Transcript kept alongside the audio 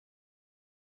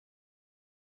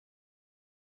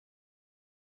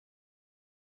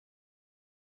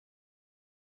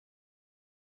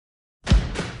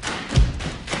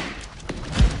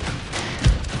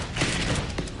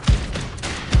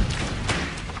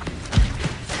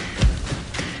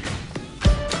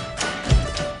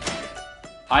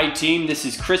Hi team, this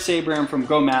is Chris Abraham from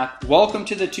GOHmath. Welcome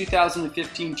to the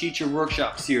 2015 Teacher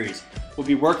Workshop Series. We'll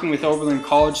be working with Oberlin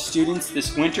College students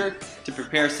this winter to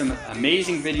prepare some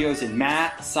amazing videos in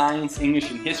math, science,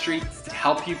 English, and history to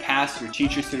help you pass your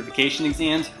teacher certification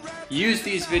exams. Use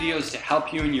these videos to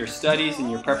help you in your studies and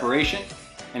your preparation.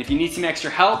 And if you need some extra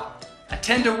help,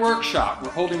 attend a workshop. We're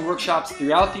holding workshops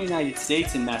throughout the United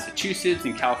States, in Massachusetts,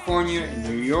 in California, in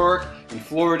New York, in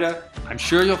Florida. I'm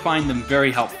sure you'll find them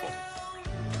very helpful.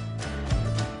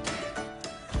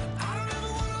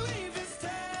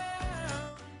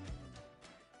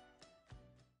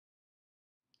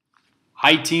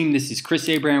 Hi team, this is Chris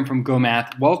Abraham from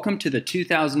GOHmath. Welcome to the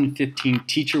 2015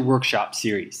 Teacher Workshop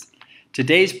Series.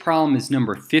 Today's problem is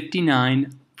number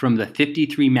 59 from the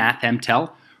 53 Math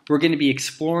MTEL. We're going to be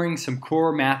exploring some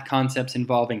core math concepts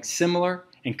involving similar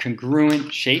and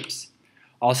congruent shapes.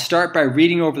 I'll start by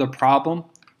reading over the problem.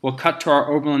 We'll cut to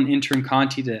our Oberlin intern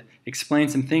Conti to explain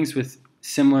some things with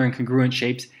similar and congruent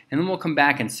shapes, and then we'll come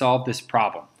back and solve this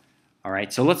problem.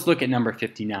 Alright, so let's look at number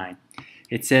 59.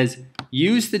 It says,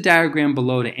 use the diagram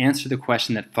below to answer the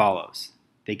question that follows.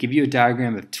 They give you a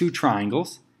diagram of two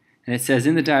triangles, and it says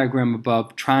in the diagram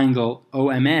above, triangle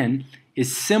OMN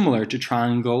is similar to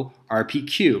triangle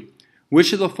RPQ.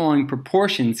 Which of the following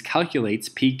proportions calculates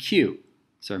PQ?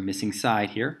 So our missing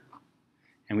side here.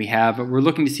 And we're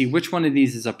looking to see which one of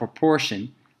these is a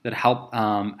proportion that help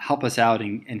us out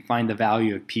and find the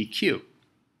value of PQ.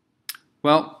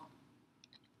 Well,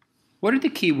 what are the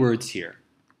key words here?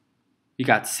 You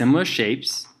got similar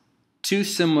shapes, two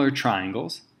similar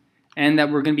triangles, and that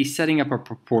we're going to be setting up a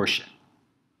proportion.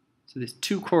 So there's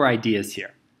two core ideas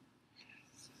here.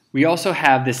 We also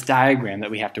have this diagram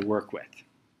that we have to work with.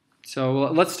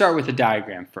 So let's start with the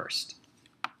diagram first.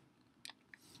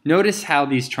 Notice how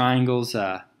these triangles,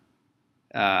 the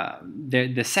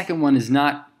second one is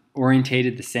not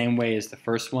orientated the same way as the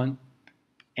first one.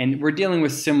 And we're dealing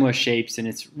with similar shapes, and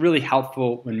it's really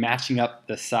helpful when matching up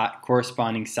the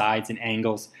corresponding sides and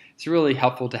angles. It's really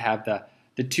helpful to have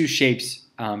the two shapes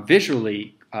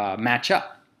visually match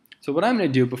up. So what I'm going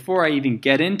to do before I even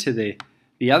get into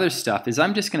the other stuff is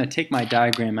I'm just going to take my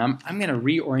diagram, I'm going to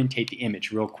reorientate the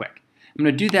image real quick. I'm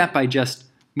going to do that by just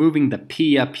moving the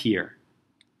P up here.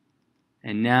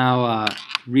 And now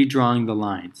redrawing the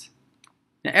lines.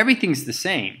 Now everything's the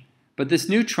same. But this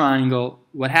new triangle,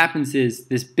 what happens is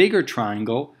this bigger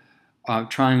triangle,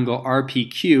 triangle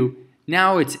RPQ,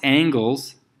 now its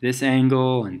angles, this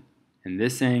angle and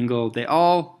this angle, they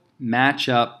all match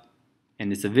up,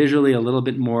 and it's visually a little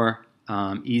bit more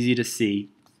easy to see.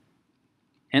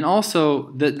 And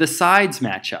also the sides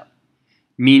match up,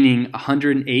 meaning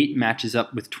 108 matches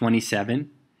up with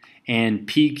 27, and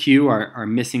PQ, our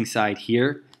missing side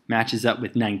here, matches up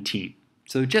with 19.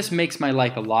 So it just makes my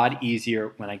life a lot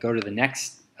easier when I go to the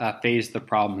next phase of the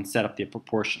problem and set up the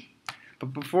proportion. But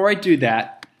before I do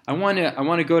that, I want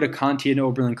to go to Conti and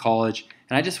Oberlin College,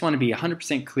 and I just want to be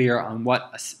 100% clear on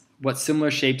what similar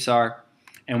shapes are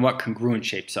and what congruent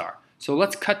shapes are. So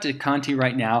let's cut to Conti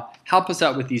right now. Help us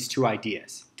out with these two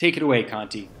ideas. Take it away,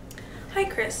 Conti. Hi,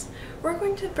 Chris. We're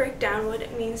going to break down what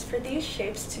it means for these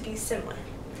shapes to be similar.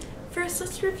 First,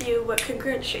 let's review what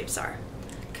congruent shapes are.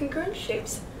 Congruent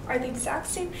shapes are the exact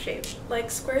same shape, like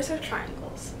squares or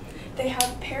triangles. They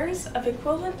have pairs of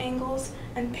equivalent angles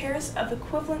and pairs of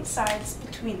equivalent sides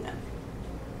between them.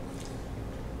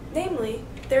 Namely,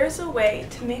 there is a way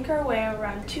to make our way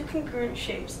around two congruent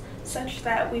shapes such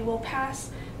that we will pass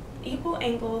equal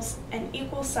angles and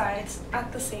equal sides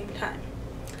at the same time.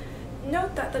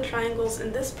 Note that the triangles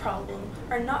in this problem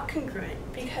are not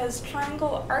congruent because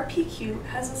triangle RPQ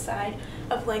has a side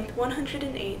of length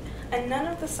 108 and none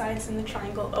of the sides in the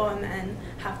triangle OMN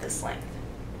have this length.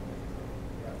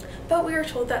 But we are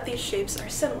told that these shapes are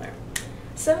similar.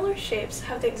 Similar shapes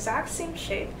have the exact same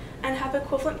shape and have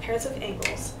equivalent pairs of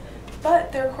angles,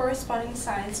 but their corresponding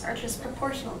sides are just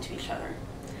proportional to each other.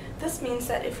 This means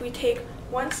that if we take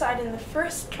one side in the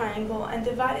first triangle and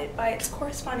divide it by its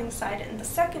corresponding side in the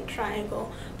second triangle,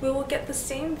 we will get the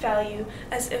same value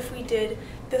as if we did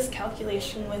this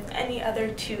calculation with any other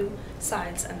two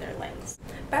sides and their lengths.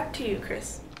 Back to you,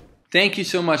 Chris. Thank you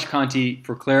so much, Conti,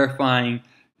 for clarifying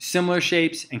similar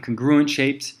shapes and congruent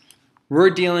shapes.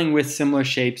 We're dealing with similar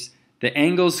shapes. The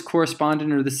angles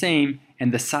corresponding are the same,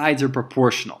 and the sides are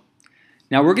proportional.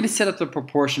 Now we're going to set up the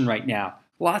proportion right now.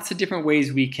 Lots of different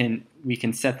ways we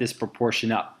can set this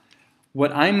proportion up.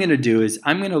 What I'm going to do is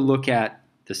I'm going to look at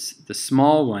the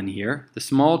small one here, the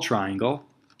small triangle,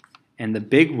 and the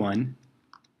big one,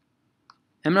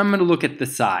 and I'm going to look at the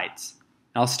sides.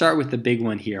 I'll start with the big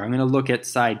one here. I'm going to look at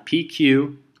side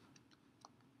PQ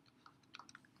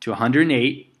to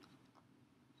 108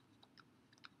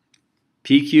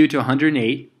 PQ to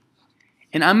 108,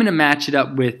 and I'm going to match it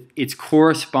up with its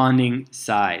corresponding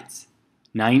sides,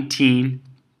 19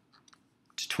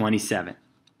 to 27.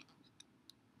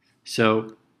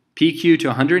 So PQ to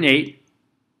 108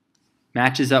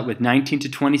 matches up with 19 to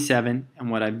 27, and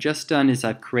what I've just done is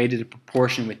I've created a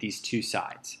proportion with these two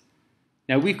sides.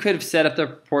 Now we could have set up the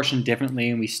proportion differently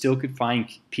and we still could find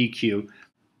PQ.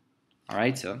 All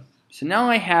right, so now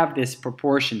I have this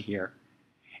proportion here.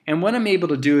 And what I'm able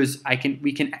to do is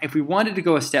if we wanted to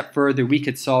go a step further, we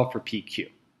could solve for PQ.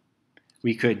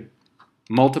 We could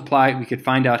multiply, we could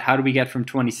find out how do we get from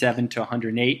 27 to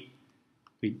 108.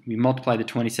 We multiply the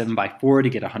 27 by 4 to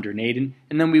get 108, and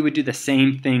then we would do the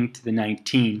same thing to the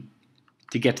 19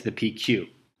 to get to the PQ.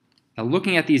 Now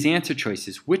looking at these answer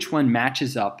choices, which one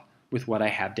matches up with what I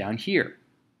have down here?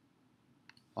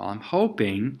 Well, I'm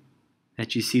hoping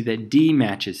that you see that D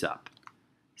matches up.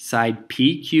 Side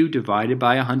PQ divided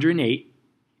by 108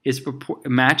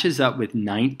 matches up with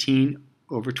 19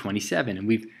 over 27. And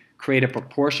we've created a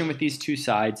proportion with these two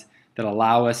sides that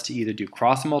allow us to either do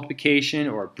cross multiplication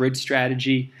or a bridge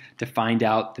strategy to find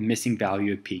out the missing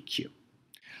value of PQ.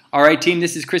 All right, team,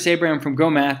 this is Chris Abraham from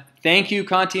GOHmath. Thank you,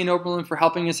 Conti and Oberlin, for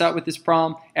helping us out with this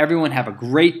problem. Everyone have a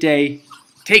great day.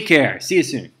 Take care. See you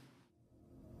soon.